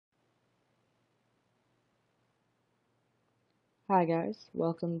Hi guys,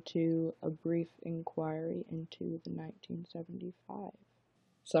 welcome to a brief inquiry into the 1975.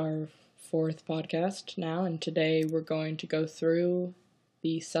 It's our fourth podcast now, and today we're going to go through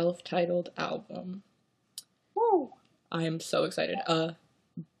the self-titled album. Woo! I am so excited.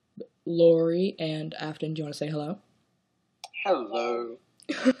 Lori and Afton, do you want to say hello? Hello.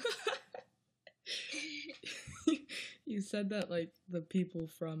 You said that like the people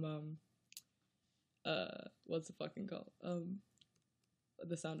from what's the fucking called?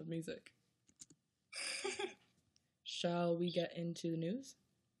 The Sound of Music. Shall we get into the news?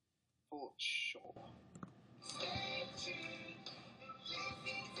 For sure.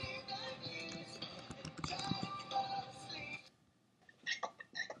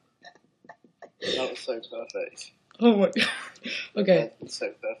 That was so perfect. Oh my god. Okay. That's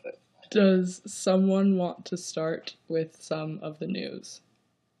so perfect. Does someone want to start with some of the news?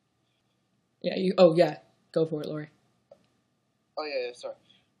 Yeah, go for it, Lori. Oh yeah, sorry.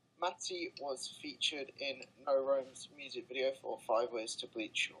 Matty was featured in No Rome's music video for 5 Ways to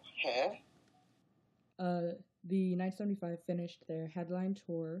Bleach Your Hair. The 1975 finished their headline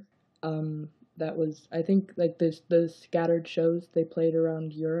tour. That was, I think, like the scattered shows they played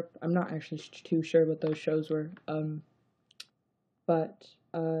around Europe. I'm not actually too sure what those shows were. But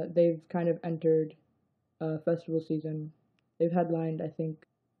they've kind of entered festival season. They've headlined, I think,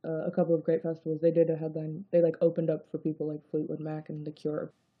 a couple of great festivals. They did a headline. They like opened up for people like Fleetwood Mac and The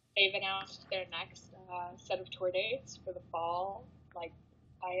Cure. They've announced their next set of tour dates for the fall,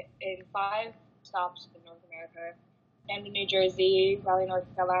 in 5 stops in North America: Camden, New Jersey, Raleigh, North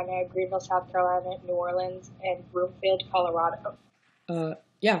Carolina, Greenville, South Carolina, New Orleans, and Broomfield, Colorado.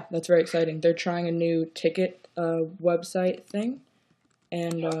 Yeah, that's very exciting. They're trying a new ticket website thing,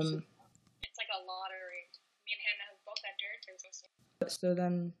 and it's like a lottery. Me and Hannah have both entered. So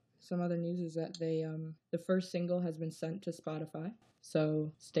then some other news is that they the first single has been sent to Spotify,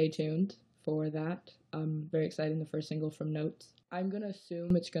 so stay tuned for that. Very exciting, the first single from Notes. I'm gonna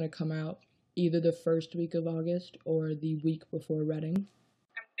assume it's gonna come out either the first week of August or the week before Reading.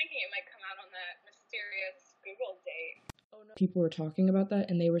 I'm thinking it might come out on that mysterious Google date. Oh no. People were talking about that,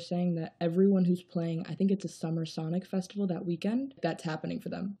 and they were saying that everyone who's playing, I think it's a Summer Sonic Festival that weekend, that's happening for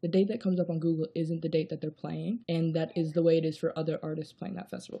them. The date that comes up on Google isn't the date that they're playing, and that is the way it is for other artists playing that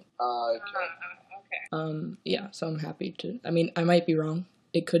festival. Okay. Yeah, so I'm happy to, I might be wrong.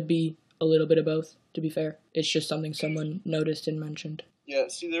 It could be a little bit of both, to be fair. It's just something someone noticed and mentioned. Yeah,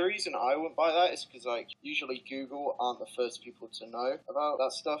 see, the reason I wouldn't buy that is because, usually Google aren't the first people to know about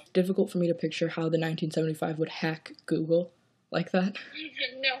that stuff. Difficult for me to picture how the 1975 would hack Google like that.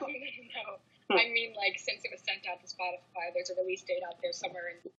 No. I mean, since it was sent out to Spotify, there's a release date out there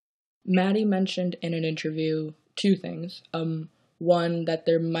somewhere. Maddie mentioned in an interview 2 things. One, that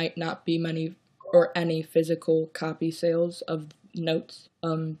there might not be many or any physical copy sales of Notes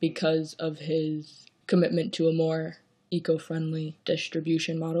because of his commitment to a more eco-friendly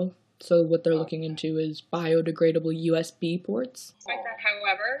distribution model. So what they're looking into is biodegradable USB ports. Despite that,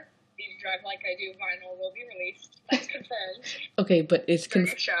 however, the Drive Like I Do vinyl will be released. That's confirmed. Okay, but it's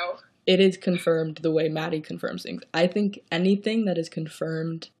show. It is confirmed the way Maddie confirms things. I think anything that is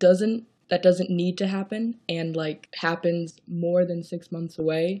confirmed doesn't need to happen and happens more than 6 months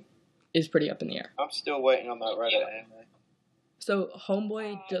away is pretty up in the air. I'm still waiting on that Reddit anime. So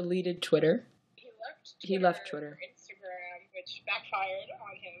Homeboy deleted Twitter. He left Twitter. Instagram, which backfired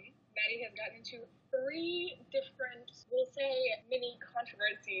on him. Maddie has gotten into 3 different, we'll say, mini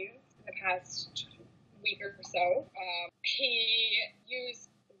controversies in the past week or so. He used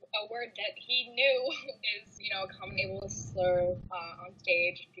a word that he knew is, a common ableist slur on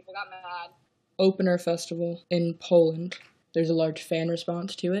stage. People got mad. Opener Festival in Poland. There's a large fan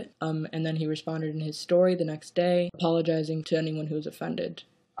response to it. And then he responded in his story the next day, apologizing to anyone who was offended.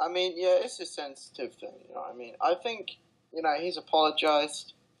 I mean, yeah, it's a sensitive thing, you know what I mean? I think, he's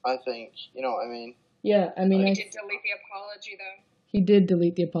apologized. I think, you know what I mean? Yeah, I mean... He did delete the apology, though. He did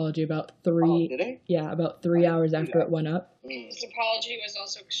delete the apology about 3... Oh, did he? Yeah, about 3 hours after it went up. His apology was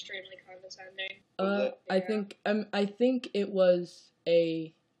also extremely condescending. I think it was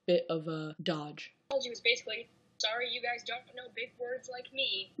a bit of a dodge. The apology was basically, sorry you guys don't know big words like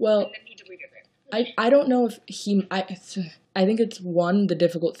me, well, and then he deleted it. I don't know if I think it's the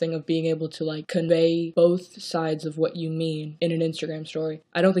difficult thing of being able to convey both sides of what you mean in an Instagram story.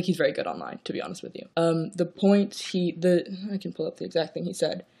 I don't think he's very good online, to be honest with you. The points I can pull up the exact thing he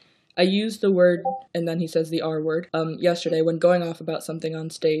said. I used the word, and then he says the R word, yesterday when going off about something on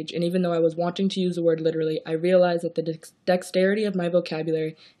stage, and even though I was wanting to use the word literally, I realized that the dexterity of my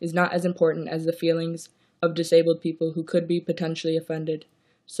vocabulary is not as important as the feelings of disabled people who could be potentially offended.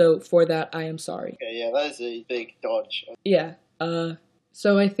 So for that, I am sorry. Okay, yeah, that is a big dodge. Yeah,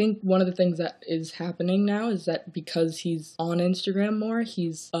 So I think one of the things that is happening now is that because he's on Instagram more,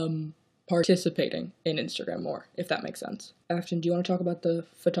 he's participating in Instagram more, if that makes sense. Afton, do you want to talk about the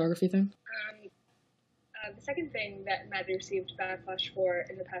photography thing? The second thing that Maddie received backlash for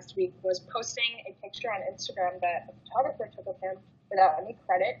in the past week was posting a picture on Instagram that a photographer took of him without any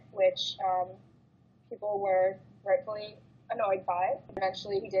credit, which people were rightfully annoyed by.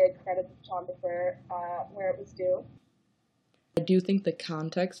 Eventually, he did credit the photographer where it was due. I do think the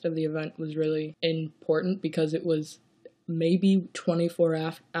context of the event was really important because it was maybe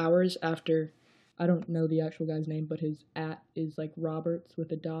 24 hours after, I don't know the actual guy's name, but his @ is like Roberts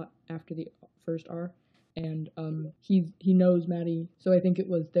with a dot after the first R. And he knows Maddie, so I think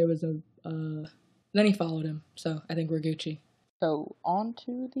then he followed him, so I think we're Gucci. So on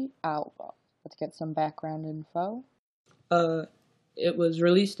to the album. Let's get some background info. It was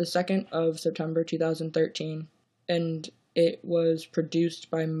released the 2nd of September 2013, and it was produced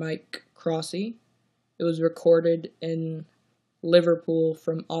by Mike Crossy. It was recorded in Liverpool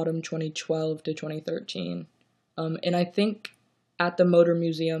from autumn 2012 to 2013. And I think at the Motor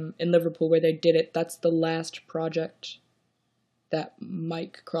Museum in Liverpool where they did it, that's the last project that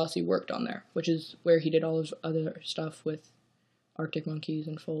Mike Crossy worked on there, which is where he did all his other stuff with Arctic Monkeys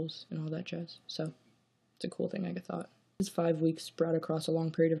and Foals and all that jazz. So it's a cool thing, I thought. It's 5 weeks spread across a long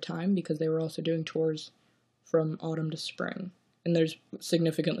period of time because they were also doing tours from autumn to spring. And there's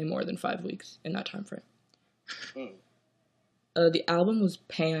significantly more than 5 weeks in that time frame. The album was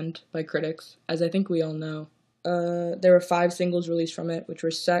panned by critics, as I think we all know. There were 5 singles released from it, which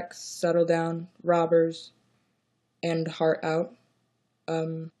were Sex, Settle Down, Robbers, and Heart Out.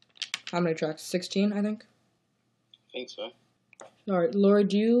 How many tracks? 16, I think? I think so. Alright, Laura,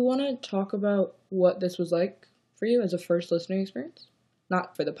 do you want to talk about what this was like for you as a first listening experience?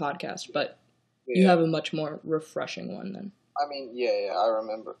 Not for the podcast, but you have a much more refreshing one then. I mean, yeah, I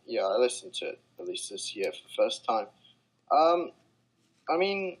remember. Yeah, I listened to it at least this year for the first time. I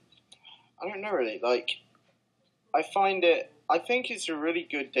mean, I don't know really. Like, I think it's a really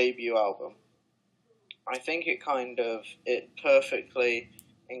good debut album. I think it perfectly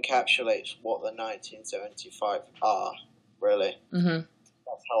encapsulates what the 1975 are, really. Mm-hmm.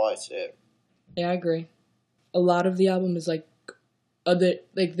 That's how I see it. Yeah, I agree. A lot of the album is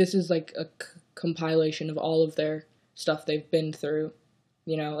this is like a compilation of all of their stuff they've been through,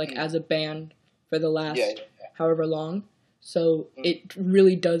 as a band for the last however long. So it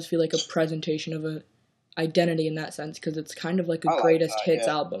really does feel like a presentation of a identity in that sense, because it's kind of like a greatest hits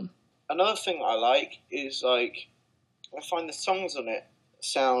album. Another thing I like is, like, I find the songs on it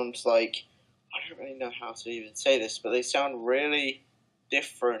sound like, I don't really know how to even say this, but they sound really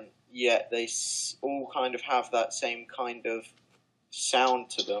different, yet they all kind of have that same kind of sound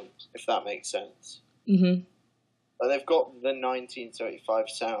to them, if that makes sense. Mm-hmm. But they've got the 1975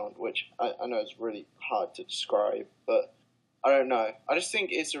 sound, which I know is really hard to describe, but I don't know. I just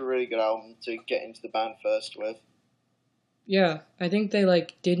think it's a really good album to get into the band first with. Yeah, I think they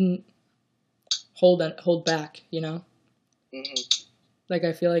didn't hold back, Mm-hmm. Like,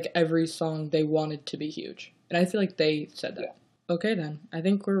 I feel like every song they wanted to be huge, and I feel like they said that. Yeah. Okay, then I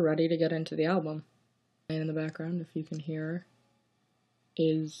think we're ready to get into the album. And in the background, if you can hear,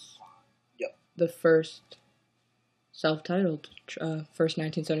 is the first self-titled first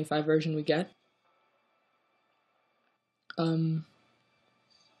 1975 version we get.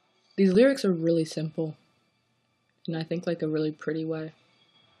 These lyrics are really simple, and I think a really pretty way.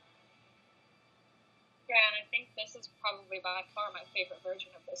 Yeah, and I think this is probably by far my favorite version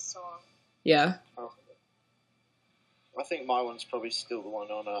of this song. Yeah? I think my one's probably still the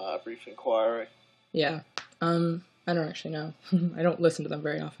one on A Brief Inquiry. Yeah. I don't actually know. I don't listen to them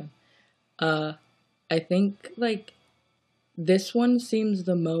very often. I think, this one seems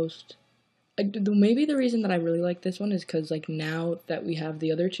the most... maybe the reason that I really like this one is because, now that we have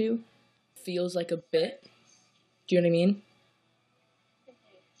the other two, feels like a bit. Do you know what I mean?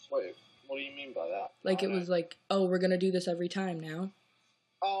 Wait, what do you mean by that? It was we're gonna do this every time now.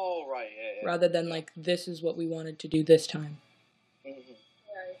 Oh, right, yeah. Rather than, this is what we wanted to do this time. Mm-hmm.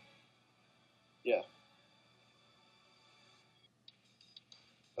 Right. Yeah.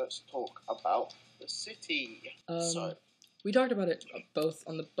 Let's talk about the city. We talked about it both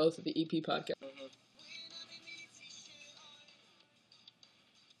of the EP podcast. Mm-hmm.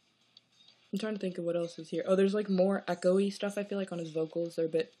 I'm trying to think of what else is here. Oh, there's more echoey stuff, I feel on his vocals. They're a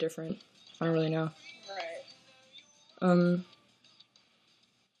bit different. I don't really know. Right.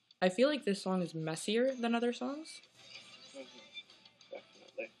 I feel like this song is messier than other songs. Mm-hmm.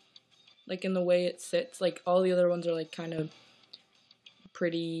 Definitely. In the way it sits. All the other ones are kind of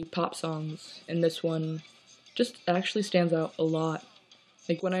pretty pop songs, and this one just actually stands out a lot.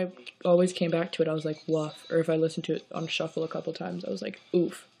 Like, when I always came back to it, I was like, woof. Or if I listened to it on shuffle a couple times, I was like,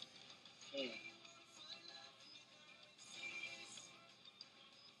 oof.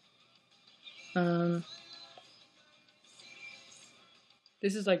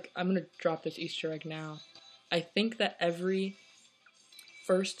 This is like, I'm gonna drop this Easter egg now. I think that every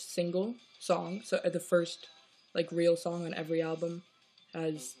first single song, so the first, like, real song on every album,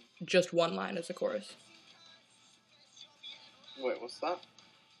 has just one line as a chorus. Wait, what's that?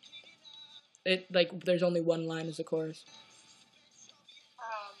 There's only one line as a chorus.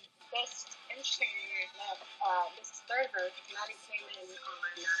 This, interestingly enough, this third verse, Maddie came in on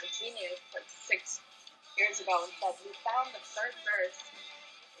Genius like 6 years ago and said, we found the third verse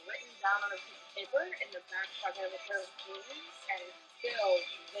written down on a piece of paper in the back pocket of a pair of jeans, and still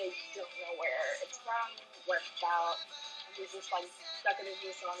they don't know where it's from, what it's about. And he's just like stuck in his new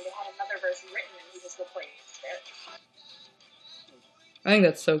song. They had another verse written and he just replaced it. I think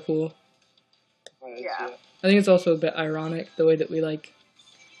that's so cool. Yeah. I think it's also a bit ironic the way that we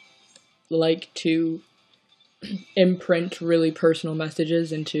like to imprint really personal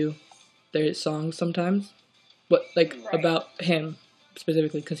messages into their songs sometimes. About him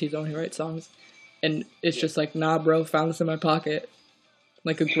specifically, because he's the one who writes songs, and it's just like, nah, bro, found this in my pocket,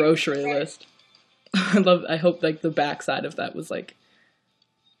 like a grocery list. I hope like the backside of that was like,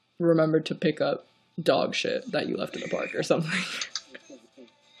 remember to pick up dog shit that you left in the park or something.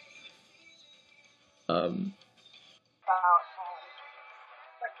 About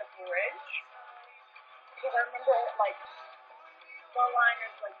like the bridge, because I remember like the line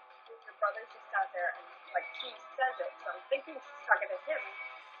is like your brother's just out there and like he says it, so I'm thinking she's talking to him,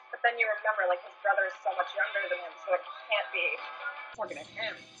 but then you remember like his brother is so much younger than him, so it can't be talking to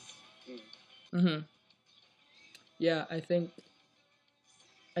him. Yeah, I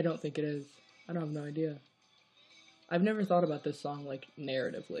don't think it is. I don't have no idea. I've never thought about this song like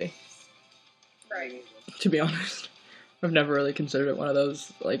narratively. Right. To be honest, I've never really considered it one of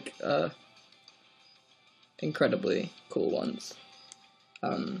those like incredibly cool ones.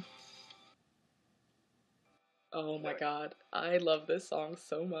 Oh my god, I love this song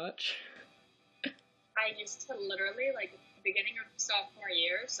so much. I used to literally, like, beginning of sophomore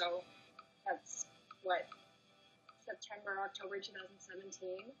year, so that's, what, September, October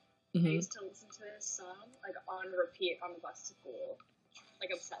 2017, I used to listen to this song, like, on repeat on the bus to school,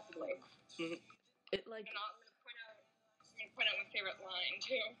 like, obsessively. It, like... And I'm gonna point out my favorite line,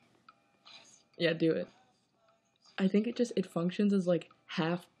 too. Yeah, do it. I think it functions as, like,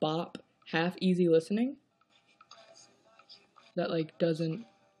 half bop, half easy listening. That, like, doesn't,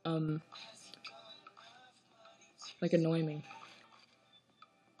 like, annoy me.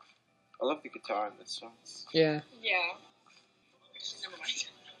 I love the guitar in this song. Yeah. Yeah. Never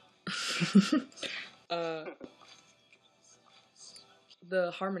mind.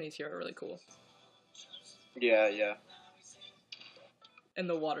 The harmonies here are really cool. Yeah. And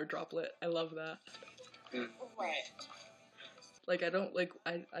the water droplet, I love that. Right. Like,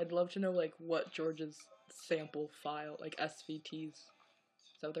 I'd love to know, like, what George's sample file, like, SVTs, is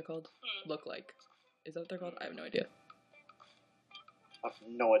that what they're called? Look like. Is that what they're called? I have no idea. I have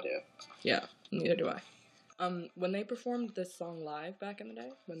no idea. Yeah, neither do I. When they performed this song live back in the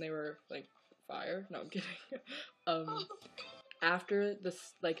day, when they were, like, fire, no, I'm kidding, after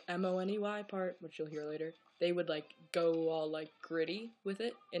this, like, MONEY part, which you'll hear later, they would, like, go all, like, gritty with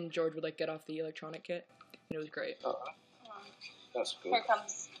it, and George would, like, get off the electronic kit, and it was great. That's cool. Here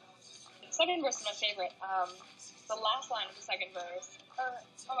comes the second verse is my favorite. The last line of the second verse.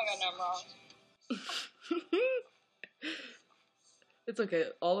 Oh my god, no, I'm wrong. It's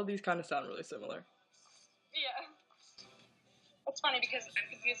okay. All of these kind of sound really similar. Yeah. It's funny because I'm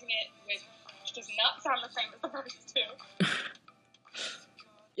confusing it with, which does not sound the same as the first two.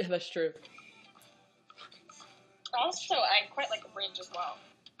 Yeah, that's true. Also, I quite like the bridge as well.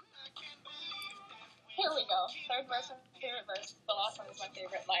 Here we go. Third verse and favorite verse. The last one is my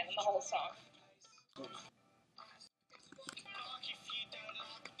favorite line in the whole song.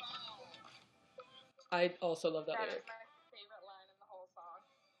 I also love that lyric. That is my favorite line in the whole song.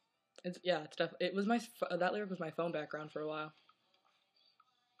 It's definitely. It was that lyric was my phone background for a while.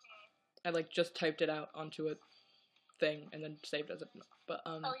 I like just typed it out onto a thing and then saved as a. But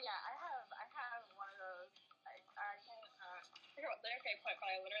Oh yeah, I have one of those. I can't figure out what lyric I put,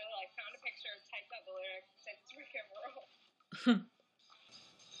 but I literally like found a picture, typed out the lyric, said it's Rick and roll.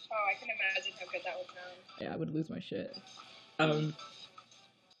 Oh, I can imagine how good that would sound. Yeah, I would lose my shit.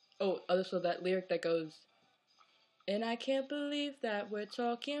 So that lyric that goes, and I can't believe that we're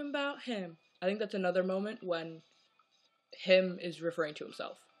talking about him. I think that's another moment when him is referring to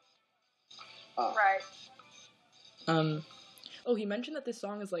himself. Right. Oh, he mentioned that this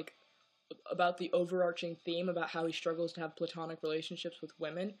song is like about the overarching theme about how he struggles to have platonic relationships with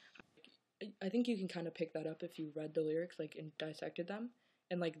women. I think you can kind of pick that up if you read the lyrics, like, and dissected them.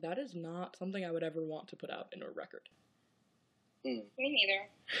 And, like, that is not something I would ever want to put out in a record. Mm. Me neither.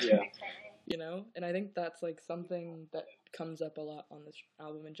 Yeah. You know? And I think that's, like, something that comes up a lot on this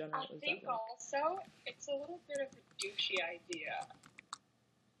album in general. I think also it's a little bit of a douchey idea.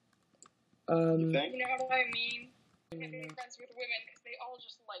 You think? You know what I mean? I'm being friends with women because they all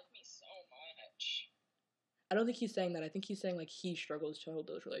just like me so much. I don't think he's saying that. I think he's saying, like, he struggles to hold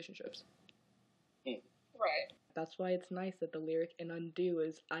those relationships. Right. That's why it's nice that the lyric in Undo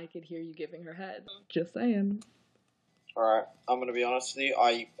is, I could hear you giving her head. Just saying. Alright, I'm gonna be honest with you,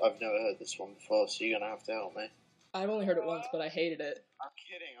 I've never heard this one before, so you're gonna have to help me. I've only heard it once, but I hated it. I'm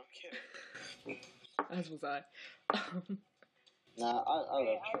kidding. As was I. Nah, I love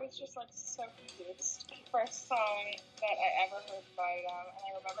it. I was just like so confused. First song that I ever heard by them, and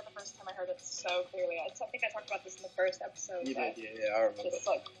I remember the first time I heard it so clearly. I think I talked about this in the first episode. You did, yeah, I remember. Just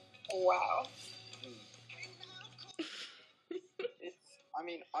like, wow. I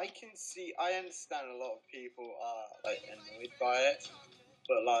mean, I understand a lot of people are, like, annoyed by it,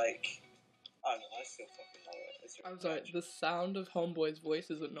 but, like, I don't know, I still fucking love it. It's really I'm sorry, catchy. the sound of Homeboy's voice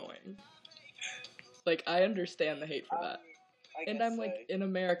is annoying. Like, I understand the hate for that. I And guess I'm, like, in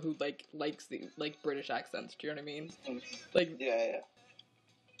America who, like, likes the, like, British accents, do you know what I mean? Like, Yeah.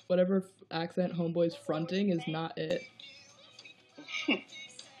 whatever accent Homeboy's fronting is not it.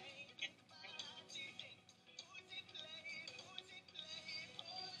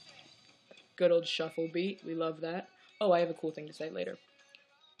 Good old shuffle beat, we love that. Oh, I have a cool thing to say later.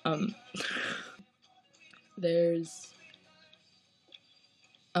 There's,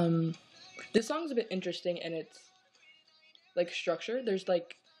 this song's a bit interesting in its, like, structure. There's,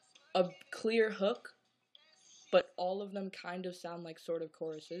 like, a clear hook, but all of them kind of sound like sort of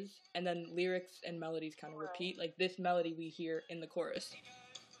choruses, and then lyrics and melodies kind of repeat. Like, this melody we hear in the chorus.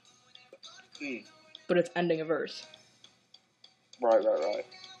 But it's ending a verse. Right.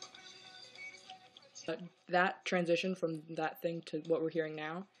 That transition from that thing to what we're hearing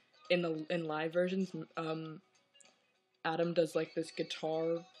now, in live versions, Adam does, like, this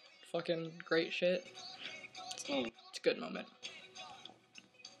guitar fucking great shit. It's a good moment.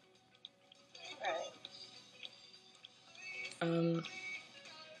 Right.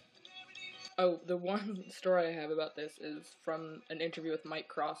 Oh, the one story I have about this is from an interview with Mike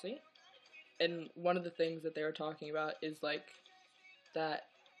Crossy, and one of the things that they were talking about is, like, that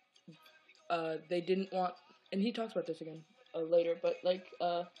they didn't want, and he talks about this again later, but, like,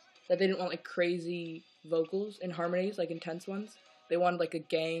 that they didn't want, like, crazy vocals and harmonies, like, intense ones. They wanted, like, a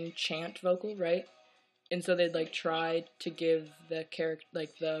gang chant vocal, right? And so they'd, like, try to give the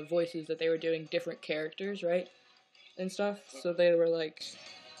like, the voices that they were doing different characters, right? And stuff. So they were, like,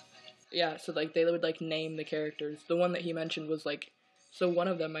 yeah, so, like, they would, like, name the characters. The one that he mentioned was, like, so one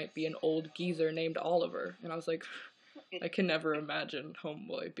of them might be an old geezer named Oliver. And I was like, I can never imagine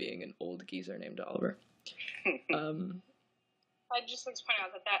Homeboy being an old geezer named Oliver. I'd just like to point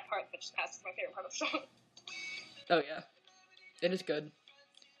out that part that just passes my favorite part of the song. Oh, yeah. It is good.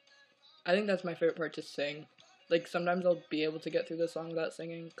 I think that's my favorite part to sing. Like, sometimes I'll be able to get through the song without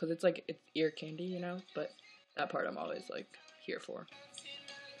singing, because it's, like, it's ear candy, you know? But that part I'm always, like, here for.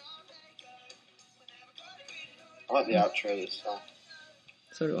 I like the outro of this song.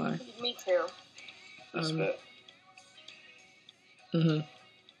 So do I. Me too. This bit. Mm-hmm.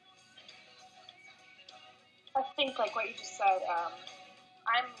 I think, like what you just said,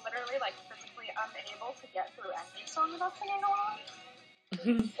 I'm literally, like, physically unable to get through any song without singing along.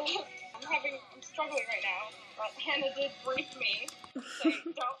 I'm struggling right now, but Hannah did brief me, say,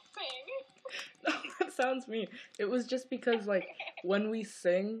 don't sing. No, that sounds mean. It was just because, like, when we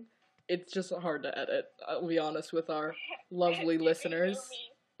sing, it's just hard to edit. I'll be honest with our lovely listeners.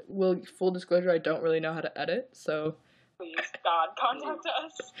 Well, full disclosure, I don't really know how to edit, so... Please, God, contact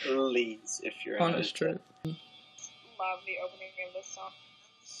us. Please, if you're honest truth. Love the opening of this song.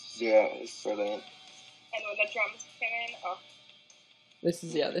 Yeah, it's brilliant. And when the drums came in, oh. This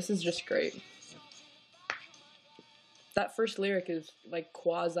is just great. That first lyric is, like,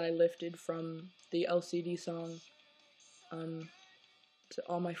 quasi-lifted from the LCD song, to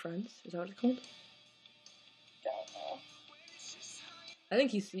All My Friends. Is that what it's called? Don't know. I think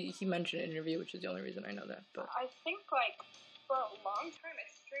he mentioned an interview, which is the only reason I know that. But I think, like, for a long time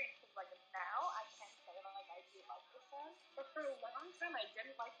it's strange, because, like, now I can't say that, like, I do like this song, but for a long time I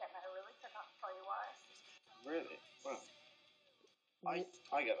didn't like it, and I really could not tell you why. Really? Well, I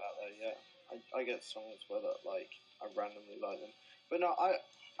get that though, yeah. I get songs where that, like, I randomly like them. But no, I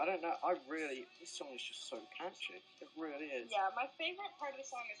I don't know. This song is just so catchy. It really is. Yeah, my favorite part of the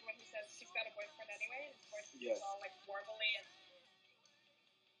song is when he says she's got a boyfriend anyway, and his voice is all like warbly and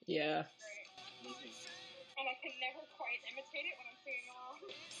Yeah. great. And I can never quite imitate it when I'm singing along.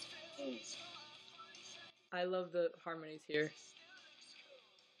 I love the harmonies here.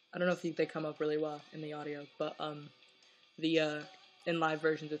 I don't know if they come up really well in the audio, but in live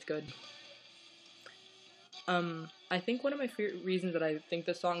versions it's good. I think one of my reasons that I think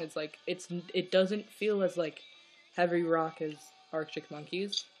this song is like it doesn't feel as like heavy rock as Arctic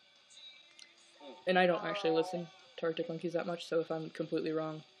Monkeys, and I don't actually listen to Arctic Monkeys that much. So if I'm completely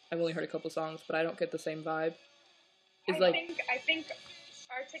wrong, I've only heard a couple songs, but I don't get the same vibe. I think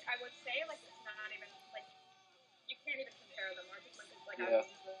Arctic. I would say like it's not even like you can't even compare them. Arctic Monkeys like I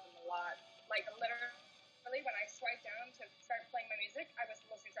listen to them a lot. Like literally when I swiped down to start playing my music, I was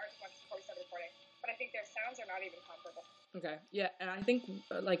listening to Arctic Monkeys before we started recording. But I think their sounds are not even comparable. Okay, yeah, and I think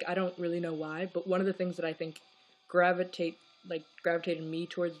like I don't really know why, but one of the things that I think gravitated me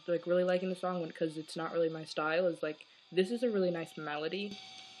towards like really liking the song because it's not really my style is like this is a really nice melody.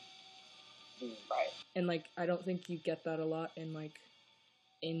 Right. And like I don't think you get that a lot in like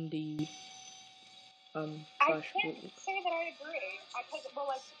indie. I can't say that I agree. Because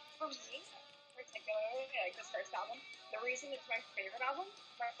like for me, particularly like this first album, the reason it's my favorite album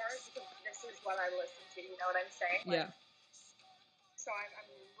by far is because this is what I listen to. You know what I'm saying? Like, yeah. So I'm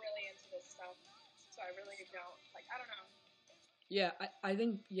really into this stuff. So I really don't like. I don't know. Yeah, I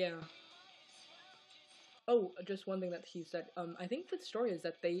think yeah. Oh, just one thing that he said. I think the story is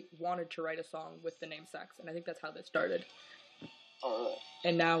that they wanted to write a song with the name Sex, and I think that's how this started. Oh, really?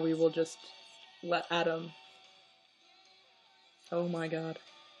 And now we will just let Adam. Oh my god,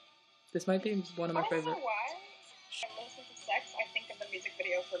 this might be one of my favorite. I don't know why. When I listen to Sex, I think of the music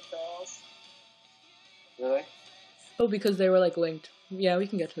video for Girls. Really? Oh, because they were like linked. Yeah, we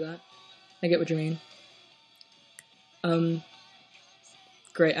can get to that. I get what you mean.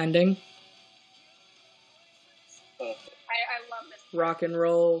 Great ending. I love this part. Rock and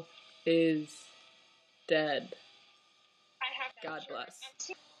roll is dead. I have that God shirt. bless.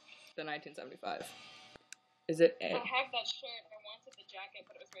 The 1975. Is it? I have that shirt. I wanted the jacket,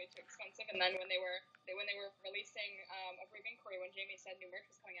 but it was way too expensive. And then when they were releasing a brief inquiry, when Jamie said new merch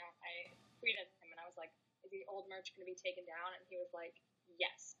was coming out, I tweeted him and I was like, "Is the old merch going to be taken down?" And he was like,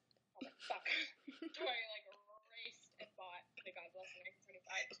 "Yes." I was like, "Fuck." So I like raced and bought the God Bless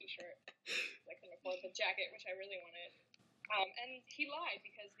 1975 T-shirt. I couldn't afford the jacket, which I really wanted. And he lied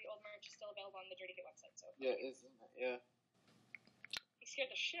because the old merch is still available on the Dirty Hit website. So yeah, it is, isn't it? Yeah. He scared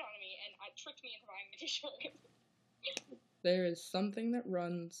the shit out of me and tricked me into buying the T-shirt. There is something that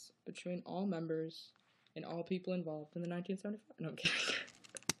runs between all members and all people involved in the 1975. No, I'm kidding.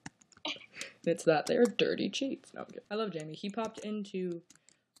 It's that they're dirty cheats. No, I'm kidding. I love Jamie. He popped into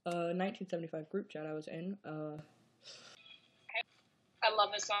a 1975 group chat I was in. I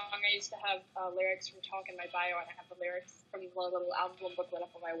love this song. I used to have lyrics from Talk in my bio, and I have the lyrics from the little album booklet up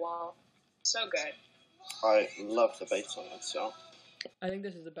on my wall. So good. I love the bass on this song. I think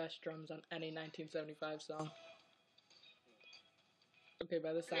this is the best drums on any 1975 song. Okay,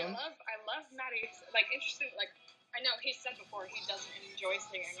 by the sound. I love Maddie's, like, interesting, like, I know he said before he doesn't enjoy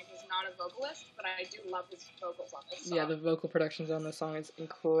singing and he's not a vocalist, but I do love his vocals on this song. Yeah, the vocal productions on this song is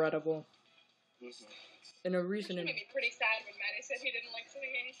incredible. Mm-hmm. And a reason. It made me pretty sad when Maddie said he didn't like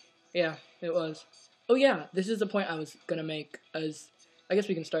singing. Yeah, it was. Oh yeah, this is the point I was gonna make. As I guess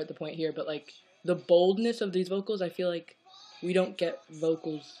we can start the point here, but like the boldness of these vocals, I feel like we don't get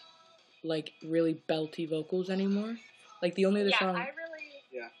vocals like really belty vocals anymore. Like the only other song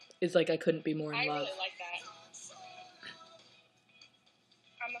is like I Couldn't Be More in Love. I really like that.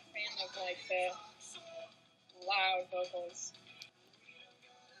 I'm a fan of like the loud vocals.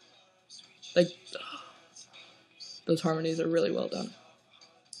 Like those harmonies are really well done.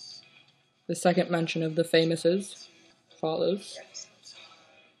 The second mention of the Famouses follows.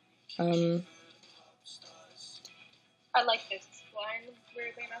 I like this line,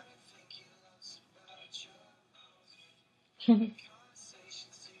 weirdly enough.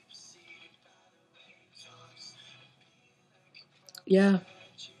 Yeah.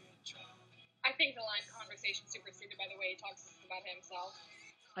 I think the line conversation superseded by the way he talks about himself.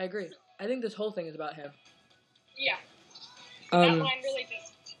 I agree. I think this whole thing is about him. Yeah. That line really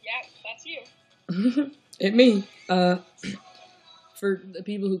just, that's you. It me. For the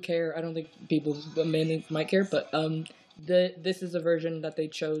people who care, I don't think people mainly might care, but this is a version that they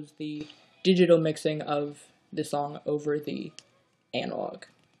chose the digital mixing of the song over the analog.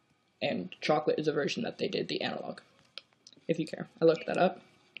 And Chocolate is a version that they did the analog. If you care. I looked that up.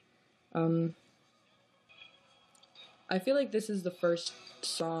 I feel like this is the first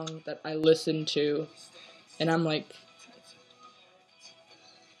song that I listened to, and I'm like,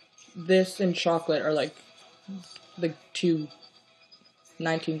 this and Chocolate are like the two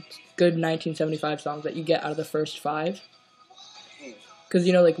 1975 songs that you get out of the first 5. Because,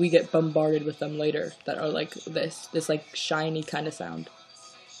 you know, like, we get bombarded with them later that are like this like shiny kind of sound.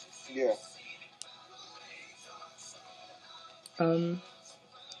 Yeah.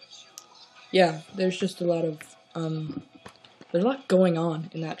 Yeah, there's just a lot of, there's a lot going on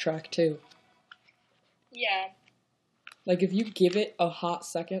in that track, too. Yeah. Like, if you give it a hot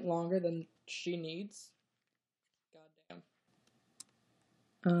second longer than she needs,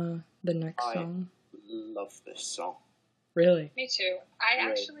 goddamn. The next song. I love this song. Really? Me too. I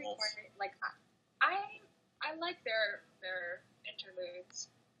Really actually nice. quite, like, I like their interludes.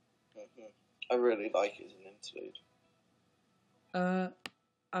 Mm-hmm. I really like it as an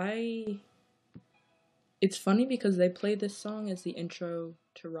interlude. It's funny because they play this song as the intro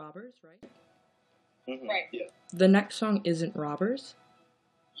to Robbers, right? Mm-hmm. Right. Yeah. The next song isn't Robbers.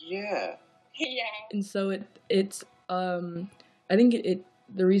 Yeah. Yeah. And so it's I think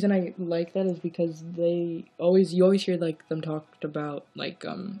the reason I like that is because you always hear like them talked about like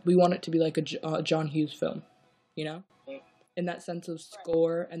we want it to be like a John Hughes film, you know, in that sense of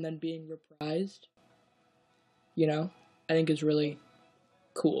score and then being reprised, you know, I think is really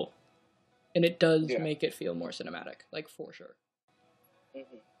cool, and it does make it feel more cinematic, like for sure.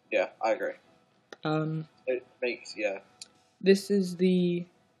 Mm-hmm. Yeah, I agree. It makes This is the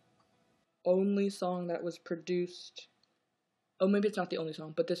only song that was produced. Oh, maybe it's not the only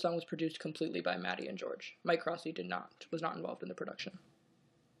song, but this song was produced completely by Maddie and George. Mike Rossi was not involved in the production.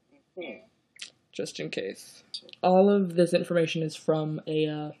 Mm-hmm. Just in case. All of this information is from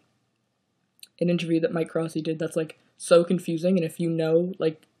an interview that Mike Rossi did that's like so confusing, and if you know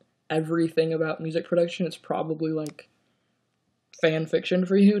like everything about music production, it's probably like fan fiction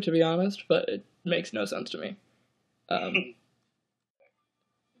for you, to be honest, but it makes no sense to me.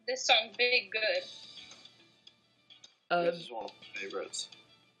 This song, Big Good. This is one of my favorites.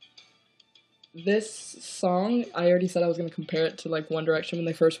 This song, I already said I was going to compare it to like One Direction when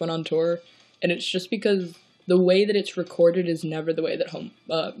they first went on tour, and it's just because the way that it's recorded is never the way that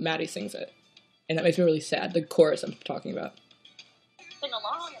Maddie sings it, and that makes me really sad. The chorus I'm talking about. Sing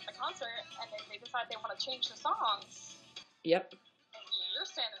along at the concert, and then they decide they want to change the song. Yep. And you're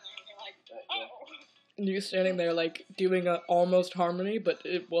standing there and you're like, oh. And you're standing there like doing a almost harmony, but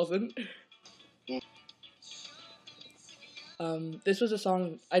it wasn't. This was a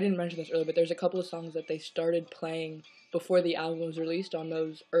song, I didn't mention this earlier, but there's a couple of songs that they started playing before the album was released on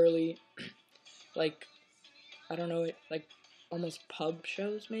those early, like, I don't know, like, almost pub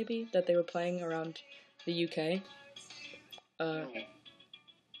shows, maybe, that they were playing around the UK.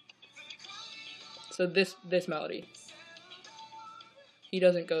 So this melody. He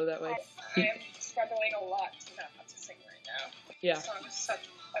doesn't go that way. I am struggling a lot to know how to sing right now. Yeah. The song is such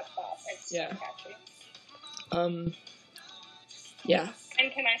a bop. It's so catchy. Yeah.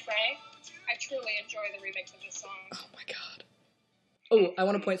 And can I say, I truly enjoy the remix of this song. Oh my god. Oh, I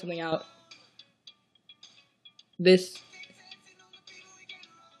want to point something out. This,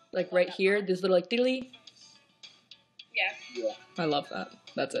 like right here, this little like diddly. Yeah. I love that.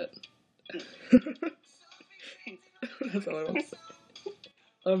 That's it. That's all I want to say.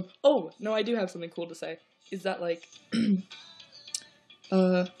 Oh, no, I do have something cool to say. Is that like,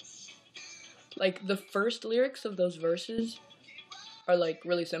 like the first lyrics of those verses are like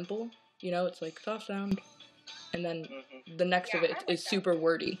really simple, you know, it's like soft sound, and then the next of it is super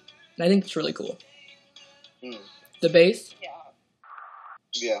wordy, and I think it's really cool. The bass.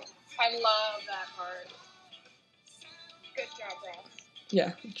 Yeah. I love that part. Good job, Ross.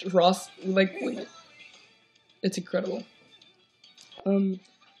 Yeah, Ross, like, it's incredible.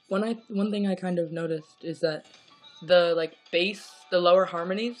 One thing I kind of noticed is that the like bass, the lower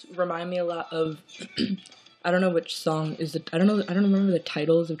harmonies remind me a lot of I don't know which song is it. I don't remember the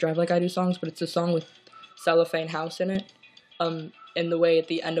titles of Drive Like I Do songs, but it's a song with Cellophane House in it. And the way at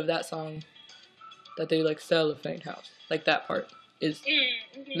the end of that song that they like Cellophane House, like that part is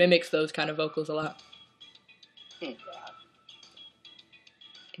mimics those kind of vocals a lot.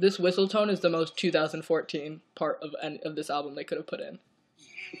 This whistle tone is the most 2014 part of this album they could have put in.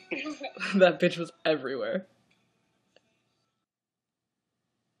 That bitch was everywhere.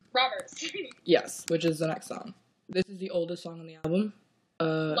 Roberts. Yes, which is the next song. This is the oldest song on the album.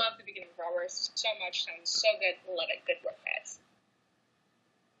 Love the beginning of Roberts so much. Sounds so good. Love it. Good work, guys.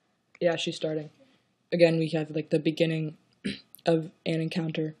 Yeah, she's starting. Again, we have like the beginning of An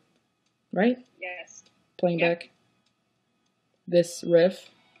Encounter, right? Yes. Playing back. This riff.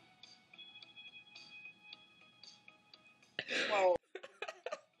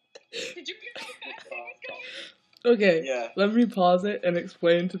 Did you pick up that thing was going? Okay, Yeah. let me pause it and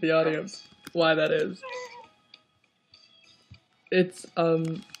explain to the audience why that is. It's, We're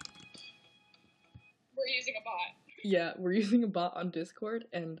using a bot. yeah, we're using a bot on Discord,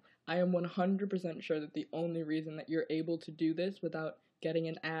 and I am 100% sure that the only reason that you're able to do this without getting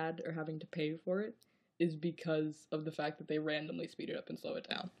an ad or having to pay for it is because of the fact that they randomly speed it up and slow it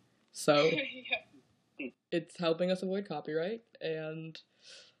down. So, Yeah. it's helping us avoid copyright, and,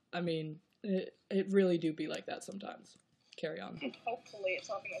 I mean, it really do be like that sometimes. Carry on. Hopefully it's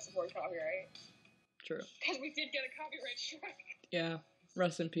helping us avoid copyright. True. Because we did get a copyright strike. Yeah,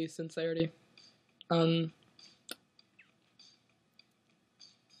 rest in peace, Sincerity.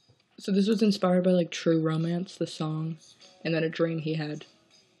 So this was inspired by, like, True Romance, the song, and then a dream he had.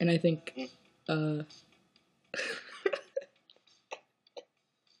 And I think,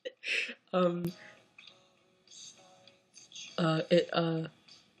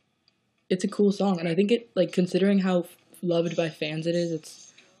 it's a cool song, and I think it, like, considering how loved by fans it is,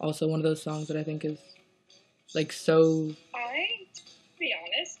 it's also one of those songs that I think is, like, so... I, to be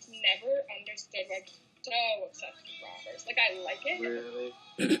honest, never understood why I'm so obsessed with rockers. Like, I like it, Really?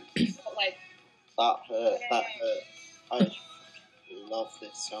 but, like... That hurt. I I love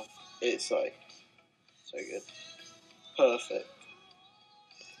this song. It's, like, so good. Perfect.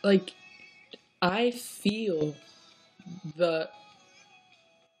 Like, I feel the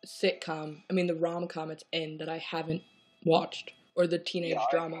sitcom, the rom-com it's in that I haven't watched, or the teenage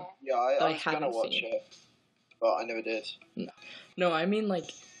drama. Yeah, I was haven't gonna watch seen. it, but I never did. No, I mean,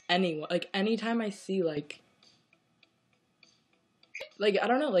 like, anyone. Like, anytime I see, like, I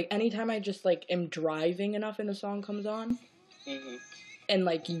don't know, like, anytime I just, like, am driving enough and a song comes on, Mm-hmm. and,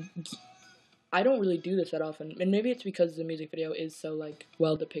 like, I don't really do this that often, and maybe it's because the music video is so, like,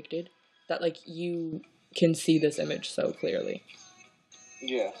 well depicted, that, like, you can see this image so clearly.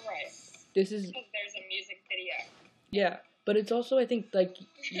 Yeah. Right. This is... Because there's a music video. Yeah, but it's also, I think, like,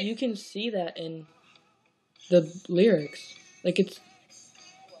 you can see that in the lyrics. Like, it's...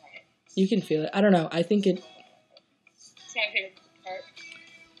 Right. You can feel it. I don't know, I think it... It's my favorite part.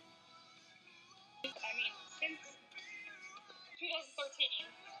 I mean, since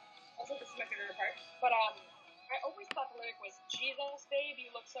 2013, also this is my favorite part, but, I always thought the lyric was, Jesus, babe,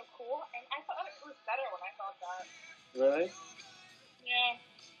 you look so cool, and I thought it was better when I thought that. Really? Yeah.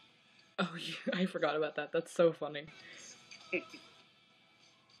 Oh, yeah, I forgot about that. That's so funny.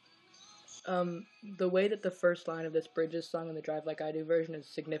 The way that the first line of this bridge is sung in the Drive Like I Do version is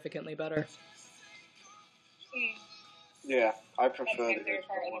significantly better. Yeah, I That's prefer my the favorite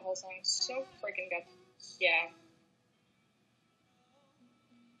part of the whole song. So freaking good. Yeah.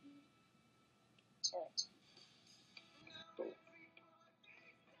 Sorry. Cool.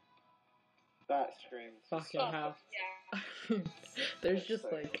 That screams. Fucking hell. Yeah. There's just,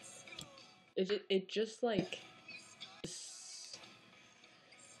 like... It just, like...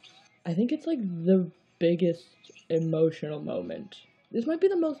 I think it's, like, the biggest emotional moment. This might be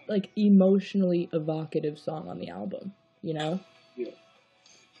the most, like, emotionally evocative song on the album, you know? Yeah.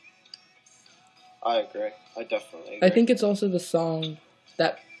 I agree. I definitely agree. I think it's also the song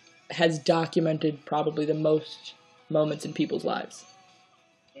that has documented probably the most moments in people's lives.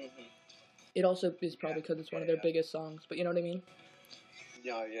 Mm-hmm. It also is probably because it's one of their biggest songs, but you know what I mean?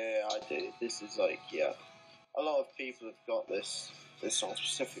 Yeah, I do. This is like, yeah. A lot of people have got this song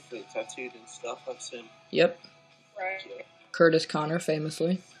specifically tattooed and stuff, I've seen. Yep. Right. Curtis Connor,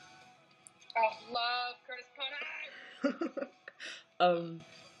 famously. Oh, love Curtis Connor!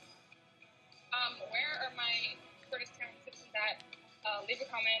 Where are my Curtis Connor tips and that? Leave a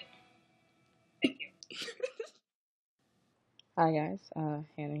comment. Thank you. Hi guys,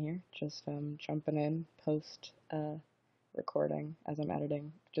 Hannah here, just jumping in post recording as I'm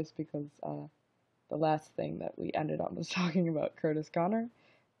editing, just because the last thing that we ended on was talking about Curtis Connor,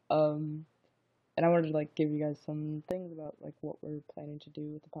 and I wanted to, like, give you guys some things about, like, what we're planning to do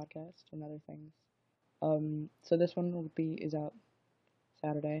with the podcast and other things. So this one is out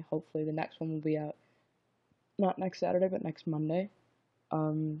Saturday. Hopefully the next one will be out not next Saturday, but next Monday.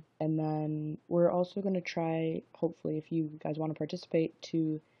 And then we're also going to try, hopefully, if you guys want to participate,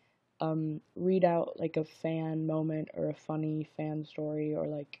 to read out, like, a fan moment or a funny fan story or,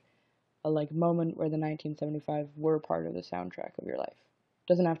 like, a, like, moment where the 1975 were part of the soundtrack of your life. It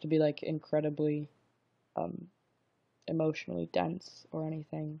doesn't have to be, like, incredibly emotionally dense or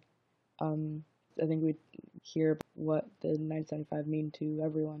anything. I think we'd hear what the 1975 mean to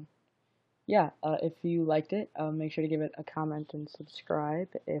everyone. Yeah, if you liked it, make sure to give it a comment and subscribe.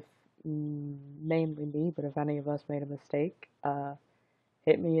 If mainly me, but if any of us made a mistake,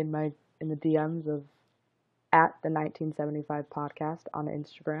 hit me in the DMs of at the 1975 podcast on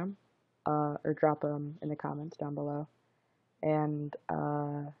Instagram, or drop them in the comments down below. And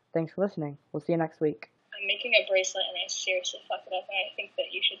thanks for listening. We'll see you next week. I'm making a bracelet and I seriously fucked it up, and I think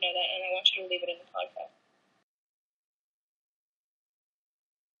that you should know that, and I want you to leave it in the podcast.